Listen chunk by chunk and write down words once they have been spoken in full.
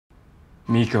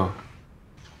Mico,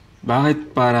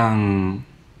 bakit parang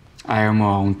ayaw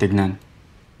mo akong tignan?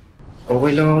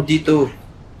 Okay lang ako dito.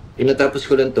 Tinatapos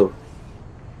ko lang to.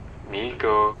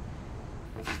 Mico,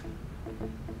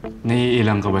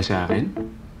 naiilang ka ba sa akin?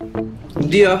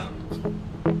 Hindi ah.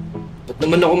 Ba't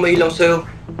naman ako mailang sa'yo?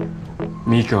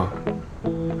 Mico,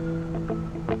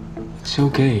 it's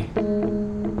okay.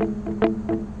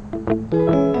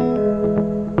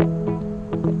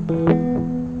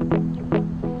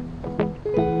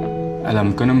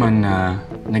 Alam ko naman na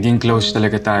naging close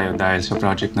talaga tayo dahil sa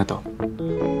project na to.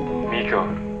 Mico,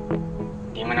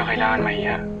 di mo na kailangan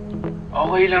mahiya.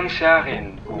 Okay lang sa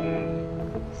akin kung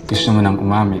gusto mo nang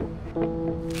umamit.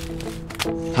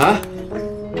 Ha?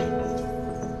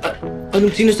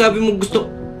 Anong sinasabi mo gusto?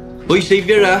 Hoy,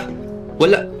 Xavier ah.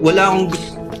 Wala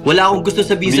akong gusto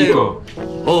sabihin sa'yo. Mico!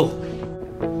 Oh.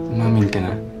 Umamin ka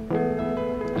na.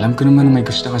 Alam ko naman na may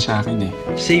gusto ka sa akin eh.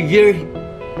 Xavier.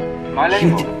 Malay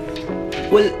mo.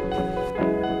 Well...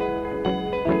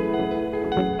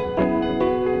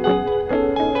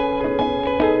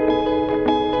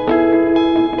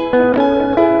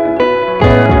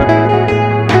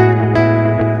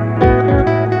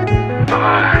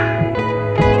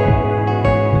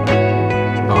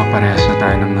 Baka parehas na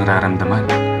tayo ng nararamdaman.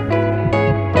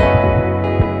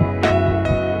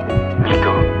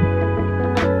 Mico,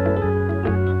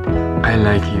 I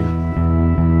like you.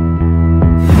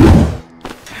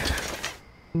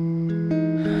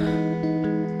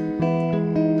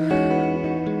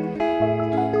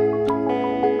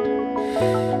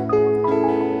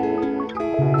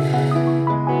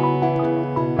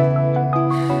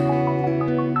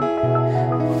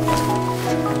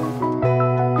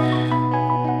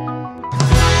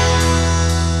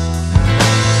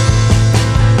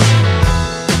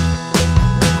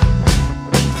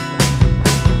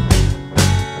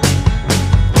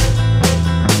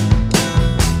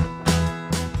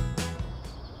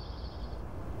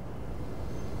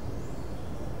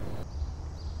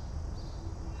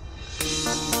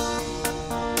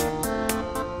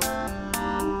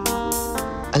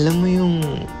 Alam mo yung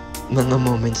mga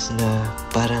moments na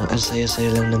parang ang saya-saya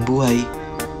lang ng buhay.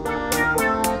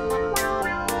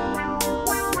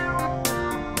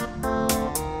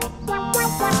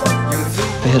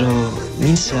 Pero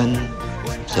minsan,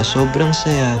 sa sobrang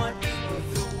saya,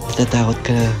 natatakot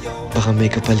ka na baka may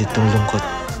kapalit tong lungkot.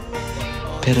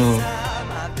 Pero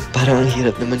parang ang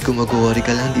hirap naman kung mag-worry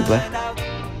ka lang, di ba?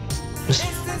 Mas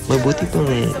mabuti pang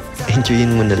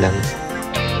enjoyin mo na lang.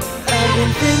 I've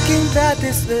been thinking about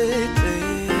this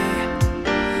lately,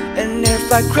 and if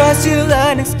I cross your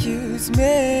line, excuse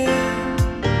me.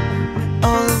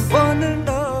 All I wanna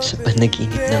know. Sa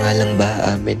panaginip na nga lang ba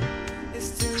amin?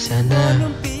 Sana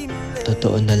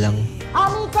totoo na lang.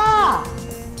 Mico!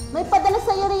 May padala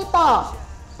sa'yo rito.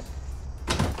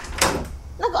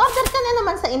 Nag-order ka na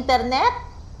naman sa internet?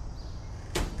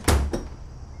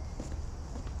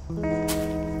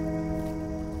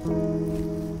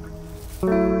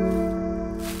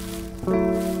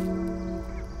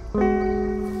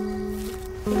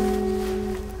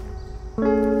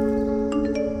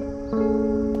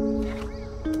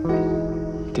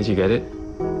 Did you get it?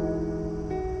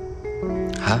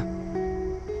 Ha?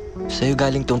 Sa'yo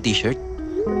galing tong t-shirt?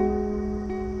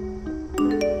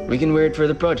 We can wear it for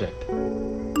the project.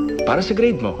 Para sa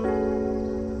grade mo.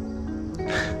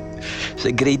 Sa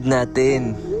grade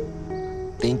natin.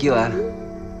 Thank you ah.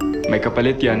 May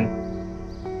kapalit yan.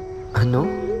 Ano?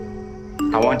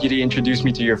 I want you to introduce me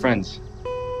to your friends.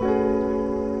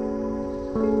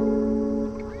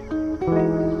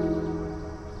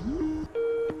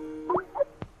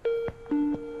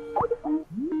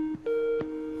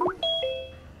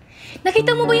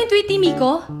 Nakita mo ba yung tweet ni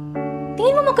Mico?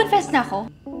 Tingin mo mag-confess na ako?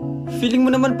 Feeling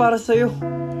mo naman para sa'yo.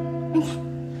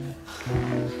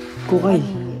 Kukay,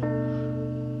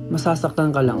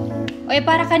 masasaktan ka lang. O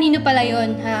para kanino pala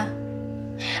yun, ha?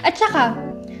 At saka,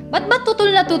 ba't ba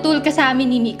tutul na tutul ka sa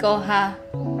amin ni Mico, ha?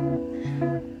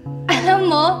 Alam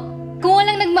mo, kung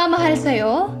walang nagmamahal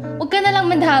sa'yo, huwag ka na lang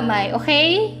mandamay,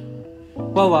 okay?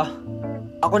 Wawa,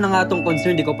 ako na nga tong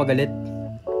concern, di ko pagalit.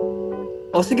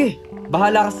 O sige,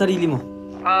 bahala ka sa sarili mo.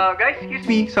 Guys, excuse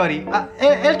me, sorry.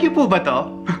 LQ po ba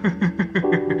to?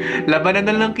 Labanan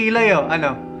na lang kilay, oh.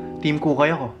 Ano? Team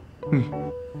Kukay ako.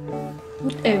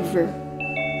 Whatever.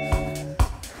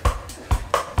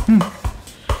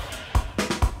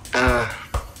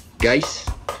 Guys?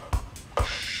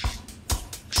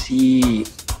 Si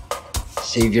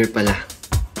Xavier pala.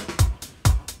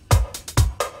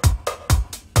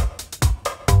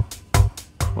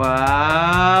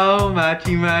 Wow!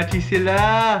 Machi-machi sila!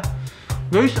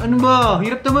 Guys, ano ba?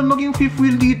 Hirap naman maging fifth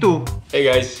wheel dito. Hey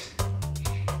guys,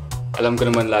 alam ko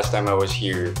naman last time I was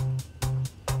here,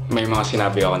 may mga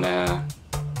sinabi ako na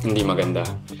hindi maganda.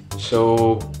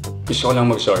 So, gusto ko lang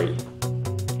mag-sorry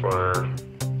for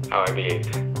how I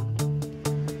behaved.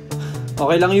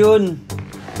 Okay lang yun.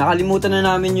 Nakalimutan na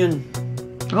namin yun.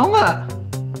 Oo nga.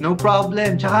 No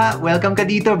problem. Tsaka, welcome ka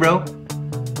dito, bro.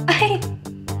 Ay,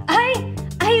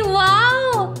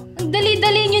 wow! Ang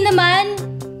dali-dali nyo naman.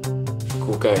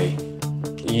 Kukay,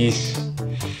 please.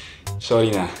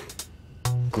 Sorry na.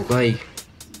 Kukay.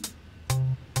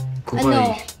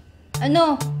 Kukay.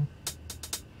 Ano?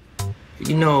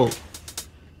 You know,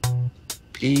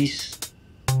 please.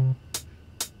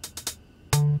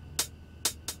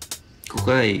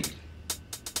 Kukay.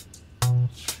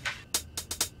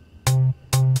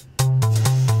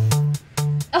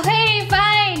 Okay,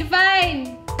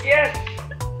 fine. Yes!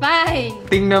 Fine.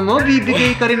 Tingnan mo,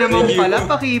 bibigay ka rin naman pala.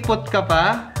 Pakipot ka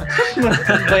pa.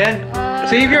 Ano ba yan?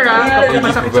 Xavier, ha? Kapag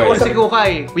masakit sa si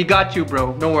Kukay, we got you,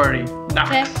 bro. Don't worry.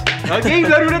 Chef. Okay,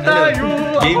 laro na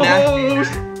tayo! Game na?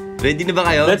 Host! Ready na ba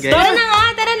kayo? Let's guys? start!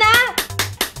 Tara na!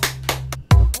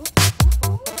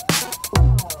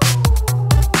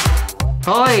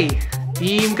 Hoy!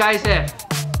 Team Kaisef.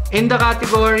 In the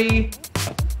category,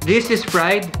 This is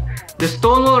Pride, the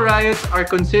Stonewall Riots are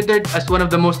considered as one of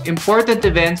the most important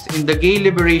events in the gay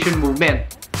liberation movement.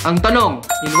 Ang tanong,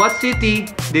 in what city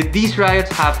did these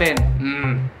riots happen?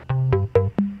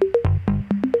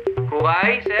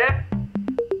 Kukay, Sef?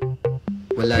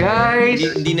 Wala Guys,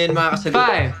 na. Hindi na yun makakasagot.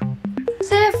 5,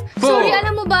 Chef, sorry,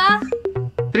 alam mo ba?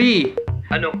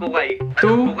 3, Ano, Kukay?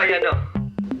 2, Kukay, ano?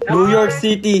 New York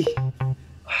City.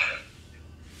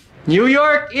 New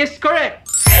York is correct!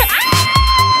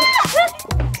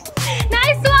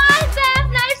 Nice one, Chef!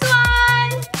 Nice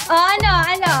one! Oh, ano,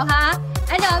 ha?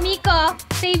 Ano, Mico,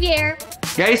 Xavier?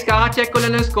 Guys, kaka-check ko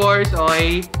lang ng scores.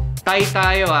 Okay, tie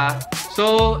tayo ha.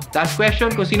 So, last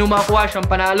question, kung sino makakuha siyang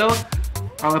panalo.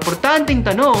 Ang importanteng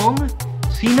tanong,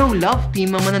 sinong love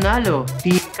team ang mananalo?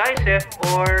 Team Kaisef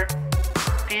or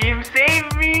Team Save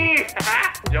Me?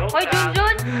 Joke Hoy,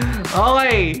 Junjun!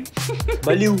 Okay.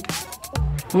 Baliw.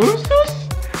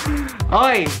 Ursus?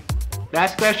 Okay,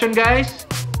 last question guys.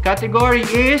 Category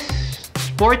is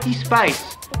Sporty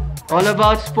Spice. All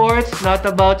about sports, not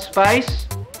about spice.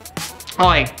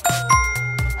 Okay.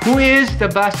 Who is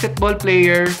the basketball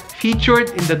player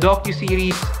featured in the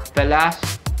docuseries The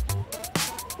Last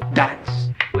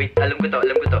Dance? Wait, alam ko to.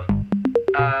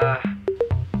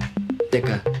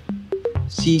 Teka.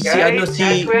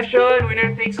 Last question,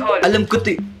 winner takes all. Alam ko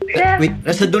to. Wait,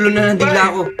 nasa dulo na ng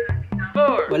dila ko.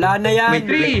 4, Wala na yan.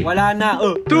 Wait, 3, Wala na.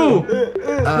 2, 1.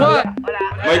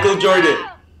 Michael Jordan.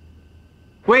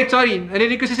 Wait, sorry.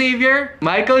 Narinig ko si Xavier.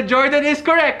 Michael Jordan is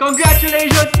correct.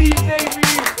 Congratulations, Team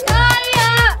Xavier!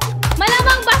 Kaya!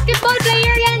 Malamang basketball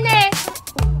player yan eh!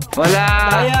 Wala.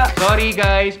 Kaya. Sorry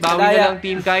guys. Bawi na Kaya. lang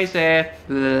Team Kaisef.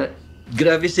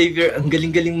 Grabe, Xavier. Ang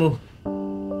galing-galing mo.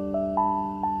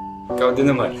 Ikaw din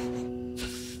naman.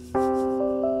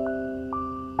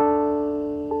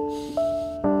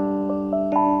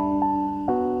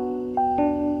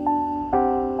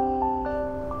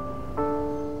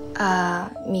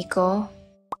 Mico,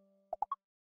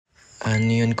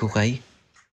 Ano yun, Kukay?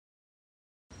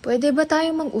 pwede ba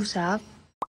tayong mag-usap?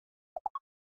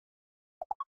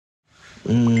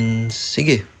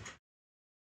 Sige.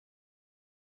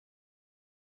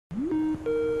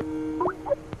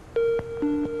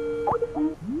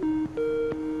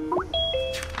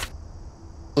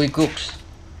 Uy, Cooks.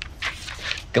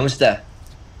 Kamusta?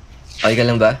 Okay ka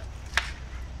lang ba?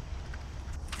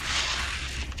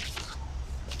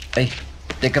 Ay,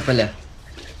 teka pala.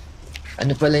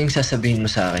 Ano pala yung sasabihin mo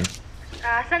sa akin?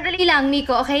 Sandali lang,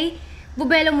 Mico, okay?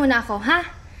 Bubelo muna ako, ha?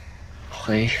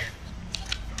 Okay.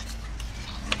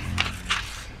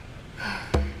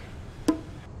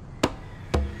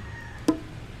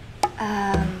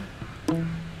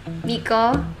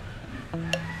 Mico?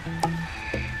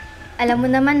 Alam mo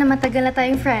naman na matagal na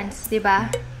tayong friends, di ba?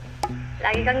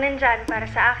 Lagi kang nandyan para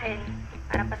sa akin,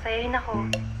 para pasayahin ako.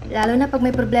 Lalo na pag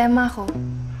may problema ako.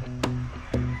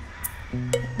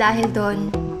 Dahil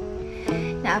doon,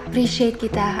 na-appreciate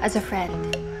kita as a friend.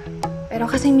 Pero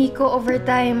kasi Mico, over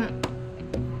time,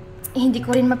 hindi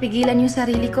ko rin mapigilan yung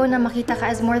sarili ko na makita ka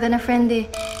as more than a friend eh.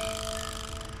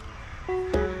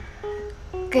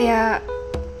 Kaya,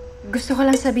 gusto ko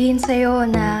lang sabihin sa'yo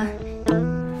na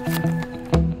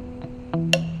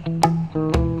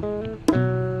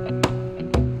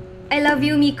I love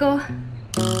you, Mico.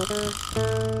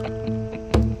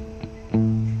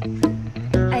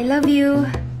 I love you.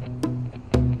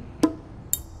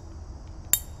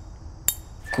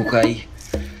 Kukay,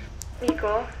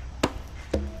 Mico?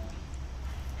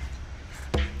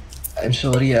 I'm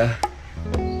sorry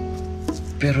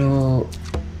pero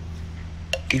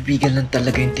kaibigan lang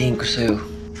talaga yung tingin ko sa'yo.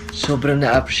 Sobrang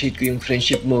na-appreciate ko yung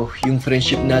friendship mo, yung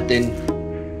friendship natin.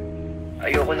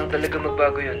 Ayoko lang talaga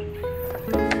magbago yun.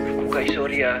 Okay,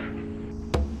 sorry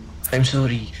I'm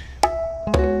sorry.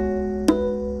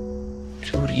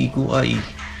 Sorry, Kuay.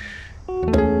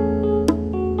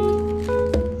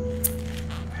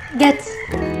 Gets.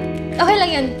 Okay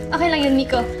lang yun,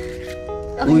 Mico.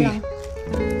 Okay Uy. lang.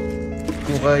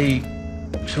 Kuay,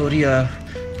 sorry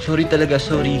Sorry talaga,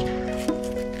 sorry.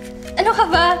 Ano ka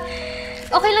ba?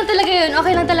 Okay lang talaga yun.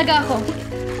 Okay lang talaga ako.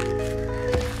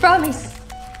 Promise.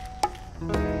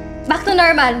 Back to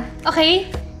normal, okay?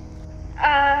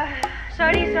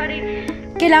 Sorry.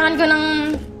 Kailangan ko ng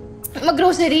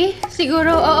mag-grocery?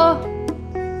 Siguro, oo.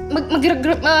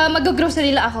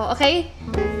 Mag-grocery lang ako, okay?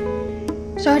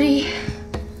 Sorry.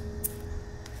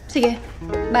 Sige,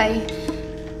 bye.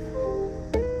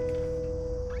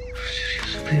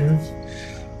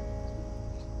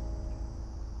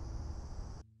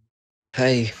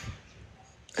 Hi.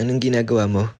 Anong ginagawa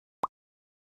mo?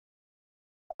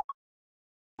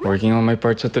 Working on my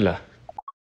part sa tula.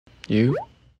 You?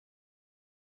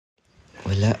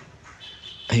 Wala.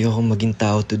 Ayoko maging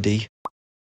tao today.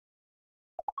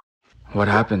 What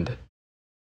happened?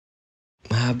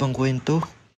 Mahabang kwento.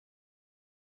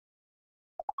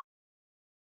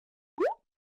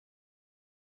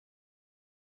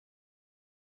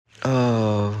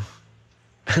 Oh,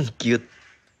 ang cute.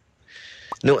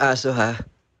 Nung aso ha.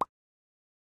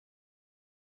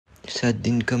 Sad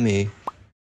din kami.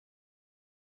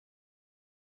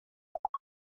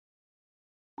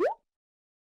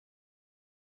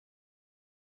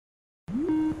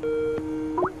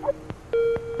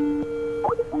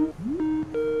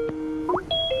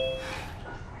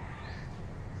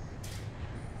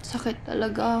 Sakit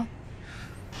talaga.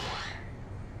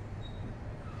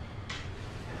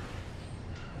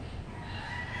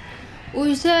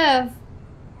 Uy, Seth.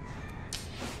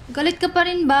 Galit ka pa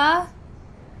rin ba?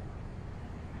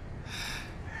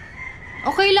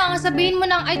 Okay lang, sabihin mo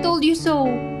nang I told you so.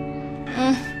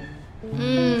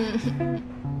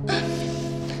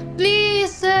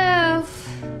 Please, Seth.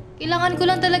 Kailangan ko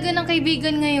lang talaga ng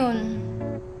kaibigan ngayon.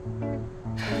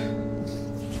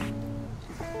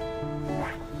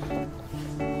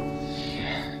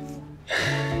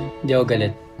 Hindi ako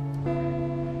galit.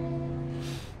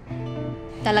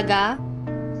 Talaga?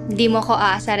 Hindi mo ko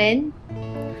aasarin?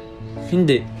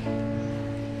 Hindi.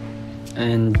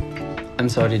 And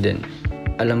I'm sorry din.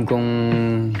 Alam kong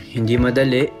hindi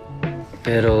madali,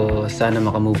 pero sana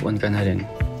makamove on ka na rin.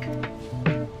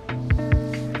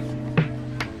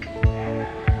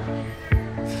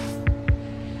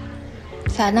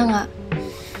 Sana nga.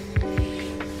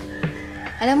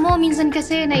 Alam mo, minsan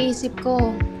kasi naisip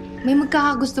ko, may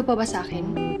magkakagusto pa ba sa akin?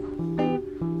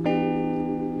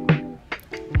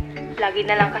 Lagi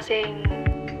na lang kasing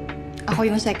ako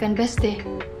yung second best eh.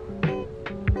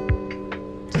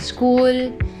 Sa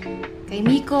school, kay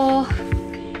Mico,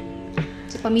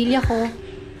 sa pamilya ko.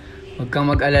 Huwag kang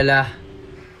mag-alala.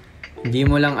 Hindi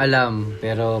mo lang alam,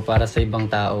 pero para sa ibang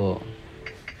tao,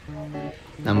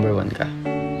 number 1 ka.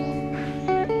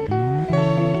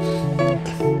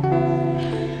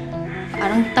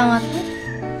 Parang tanga to.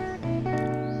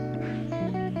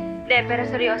 De, pero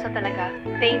seryoso talaga.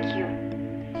 Thank you.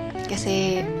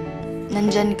 Kasi,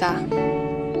 nandyan ka.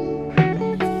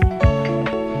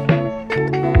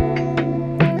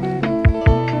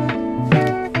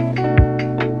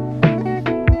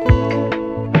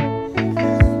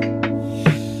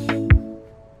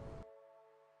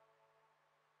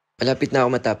 Malapit na ako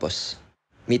matapos.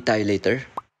 Meet tayo later.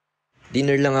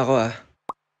 Dinner lang ako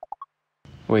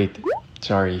Wait,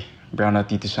 sorry. Brown out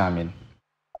dito sa amin.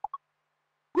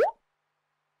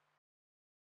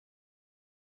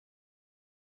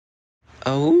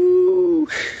 Oh!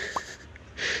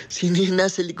 Sino yung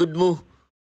nasa likod mo?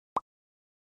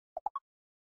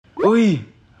 Uy!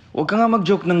 Huwag ka nga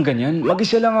mag-joke ng ganyan.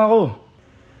 Mag-isa lang ako.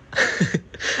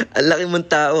 Ang laki mong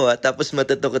tao tapos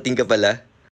matatokating ka pala.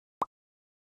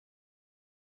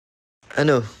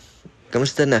 Ano?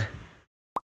 Kamusta na?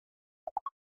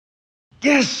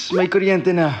 Yes! May kuryente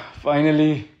na.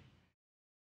 Finally.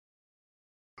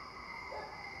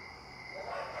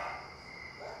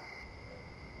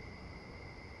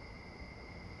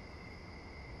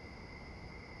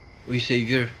 Uy,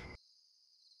 Xavier.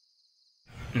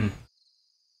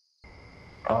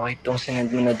 Okay itong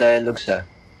sinend mo na dialogues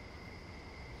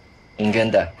Ang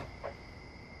ganda.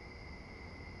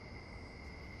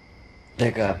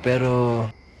 Teka, pero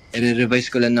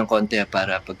i-revise ko lang ng konti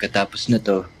para pagkatapos na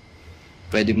to,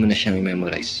 pwede mo na siyang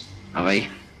i-memorize. Okay?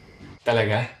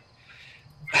 Talaga?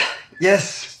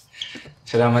 Yes!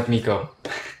 Salamat, Mico.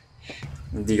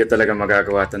 Hindi ka talaga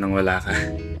magagawa ito nang wala ka.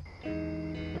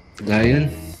 Lion,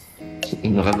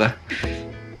 ano ka ba?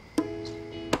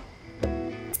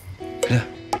 Hala,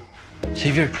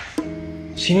 Xavier,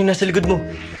 sino yung nasa likod mo?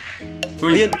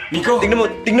 Uy, Ayan, Mico! tingnan mo,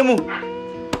 tingnan mo!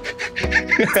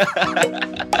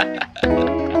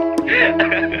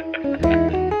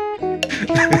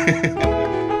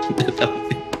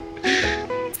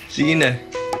 Sige na.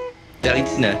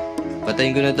 Yakits na.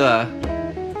 Patayin ko na to, ha?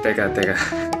 Teka.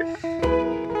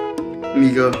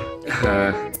 Mico,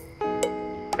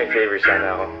 may favor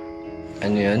sana ako.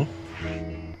 Ano yan?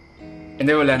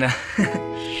 Hindi, wala na.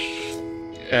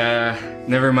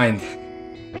 Never mind.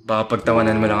 Baka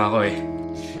pagtawanan mo lang ako eh.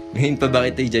 Ngayon pa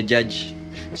bakit tayo judge?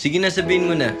 Sige na, sabihin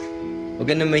mo na.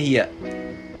 Huwag ka na mahiya.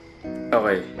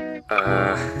 Okay.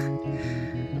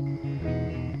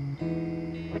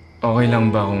 Okay lang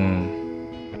ba kung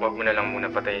huwag mo na lang muna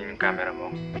patayin yung camera mo?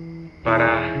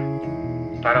 Para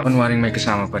kunwaring may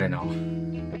kasama pa rin ako.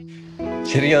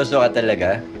 Seryoso ka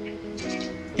talaga?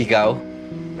 Ikaw?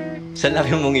 Sa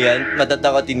laki mong yan,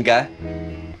 matatakotin ka?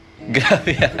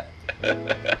 Grabe ha.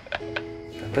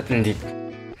 Dapat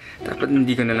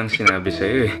hindi ko na lang sinabi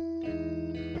sa'yo eh.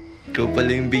 Ikaw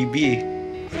pala yung baby eh.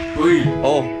 Uy!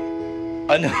 Oh,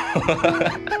 ano?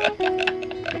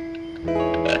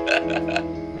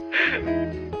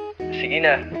 Sige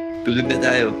na. Tulog na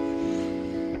tayo.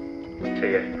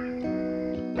 Sige.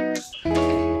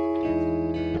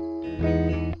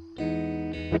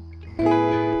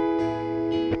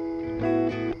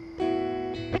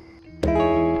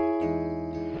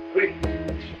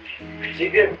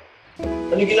 Xavier,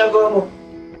 ano ginagawa mo?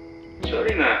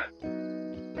 Sorry na.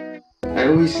 I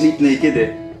always sleep naked eh.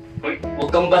 Uy, huwag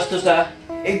kang bastos ha.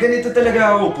 Eh ganito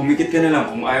talaga ako. Pumikit ka na lang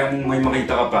kung ayaw mong may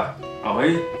makita ka pa.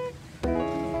 Okay?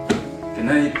 Good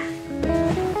night.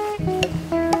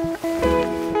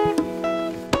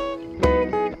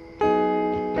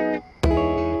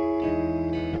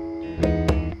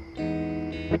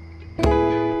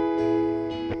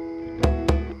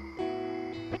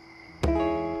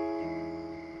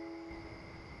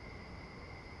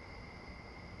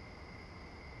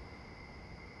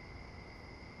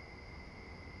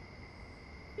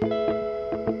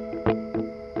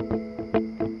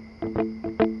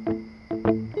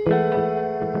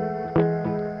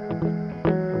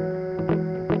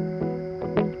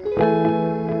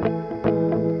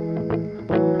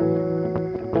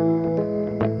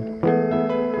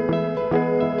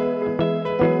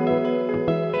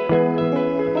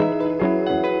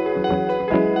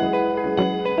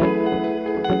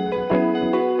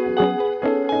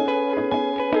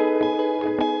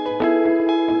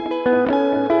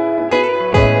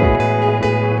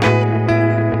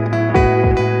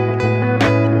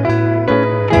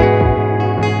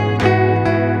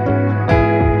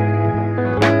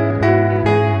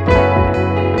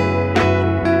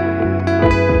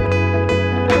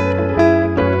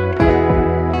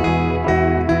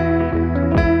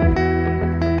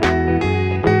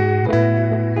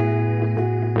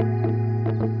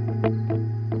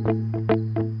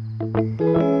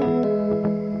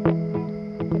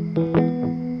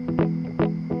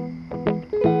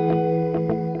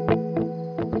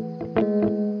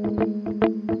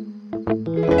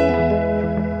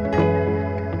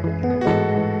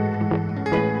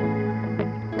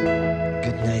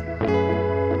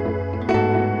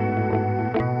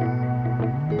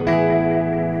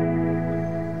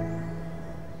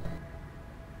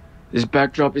 This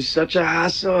backdrop is such a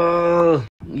hassle.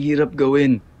 Ang hirap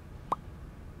gawin.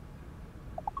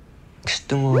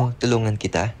 Gusto mo tulungan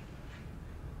kita?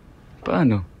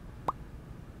 Paano?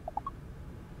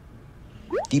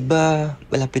 Di ba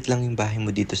malapit lang yung bahay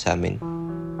mo dito sa amin?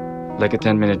 Like a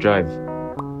 10-minute drive.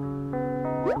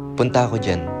 Punta ako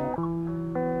dyan.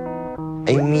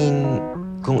 I mean,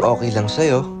 kung okay lang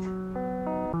sa'yo.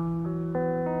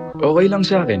 Okay lang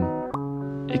sa akin.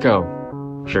 Ikaw,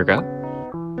 sure ka?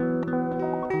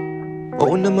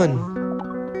 Oo naman.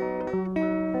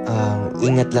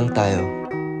 Ingat lang tayo.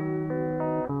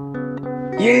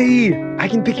 Yay! I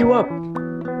can pick you up!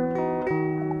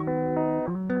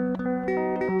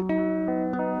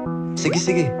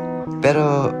 Sige.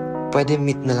 Pero pwede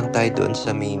meet na lang tayo doon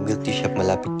sa may milk tea shop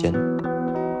malapit dyan.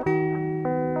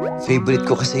 Favorite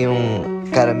ko kasi yung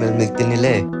caramel milk tea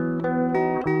nila eh.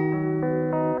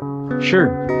 Sure,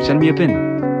 send me a pin.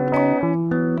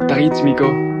 Takits, Mico.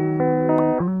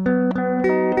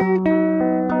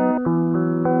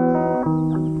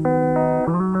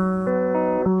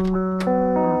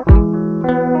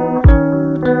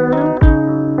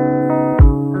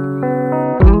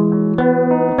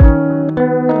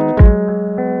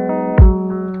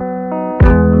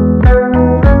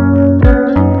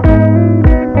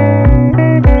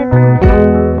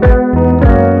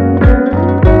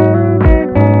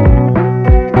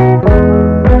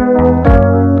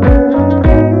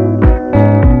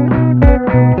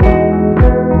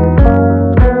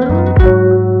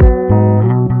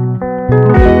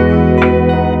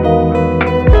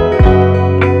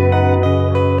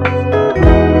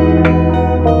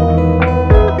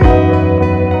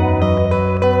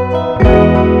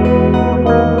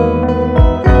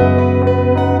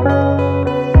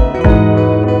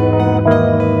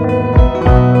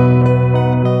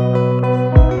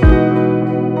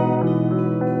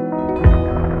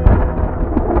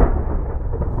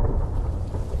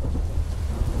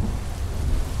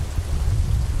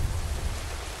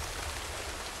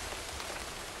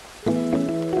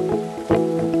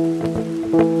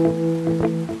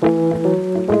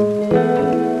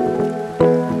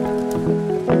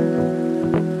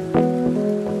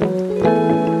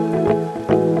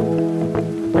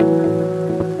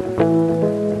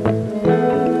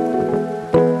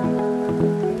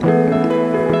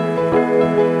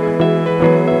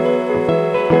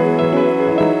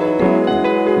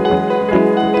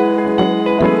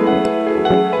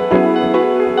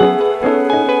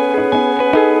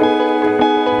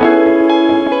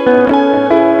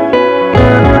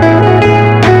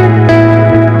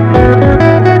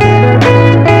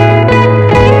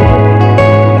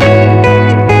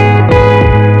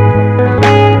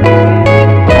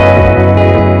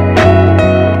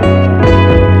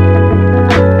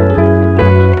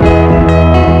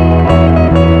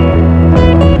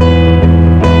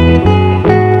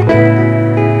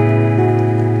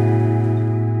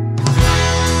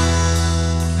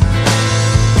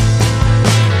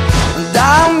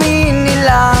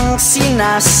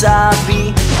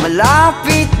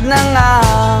 na nga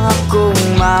akong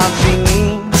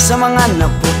mapingi sa mga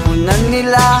napupunan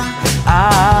nila.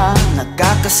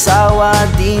 Nakakasawa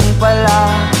din pala.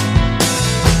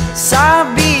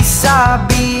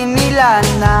 Sabi nila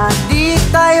na di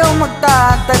tayo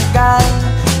magtatagal.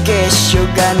 Kesyo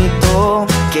ganito,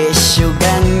 kesyo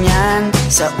ganyan,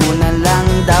 sa una lang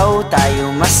daw tayo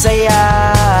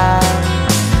masaya.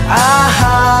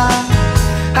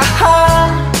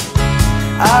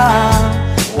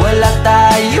 Wala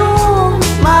tayong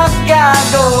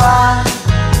magagawa.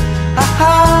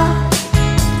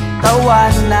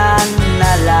 Tawanan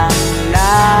na lang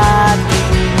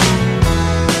natin.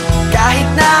 Kahit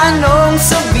na anong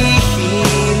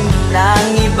sabihin ng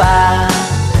iba,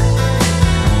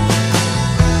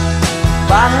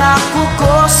 pangako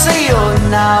ko sa'yo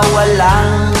na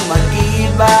walang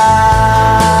mag-iba.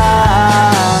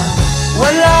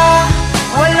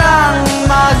 Walang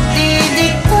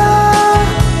magdidikta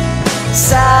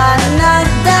sa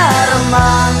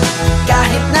nadarama.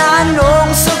 Kahit na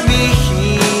anong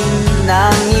sabihin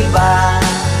ng iba,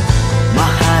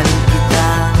 mahal kita.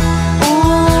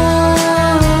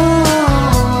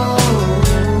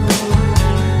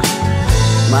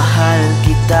 Mahal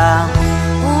kita.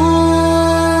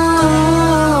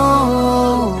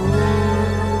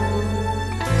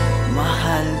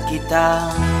 Mahal kita.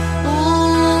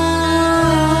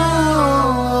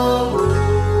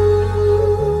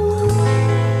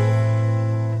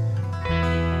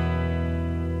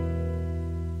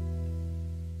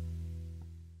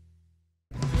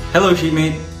 Hello,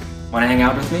 sheetmate. Wanna hang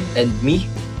out with me? And me?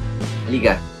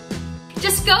 Halika.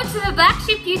 Just go to the Black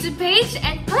Sheep YouTube page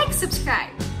and click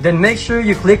subscribe. Then make sure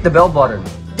you click the bell button.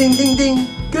 Ding, ding, ding.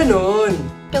 Ganon.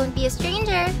 Don't be a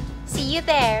stranger. See you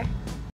there.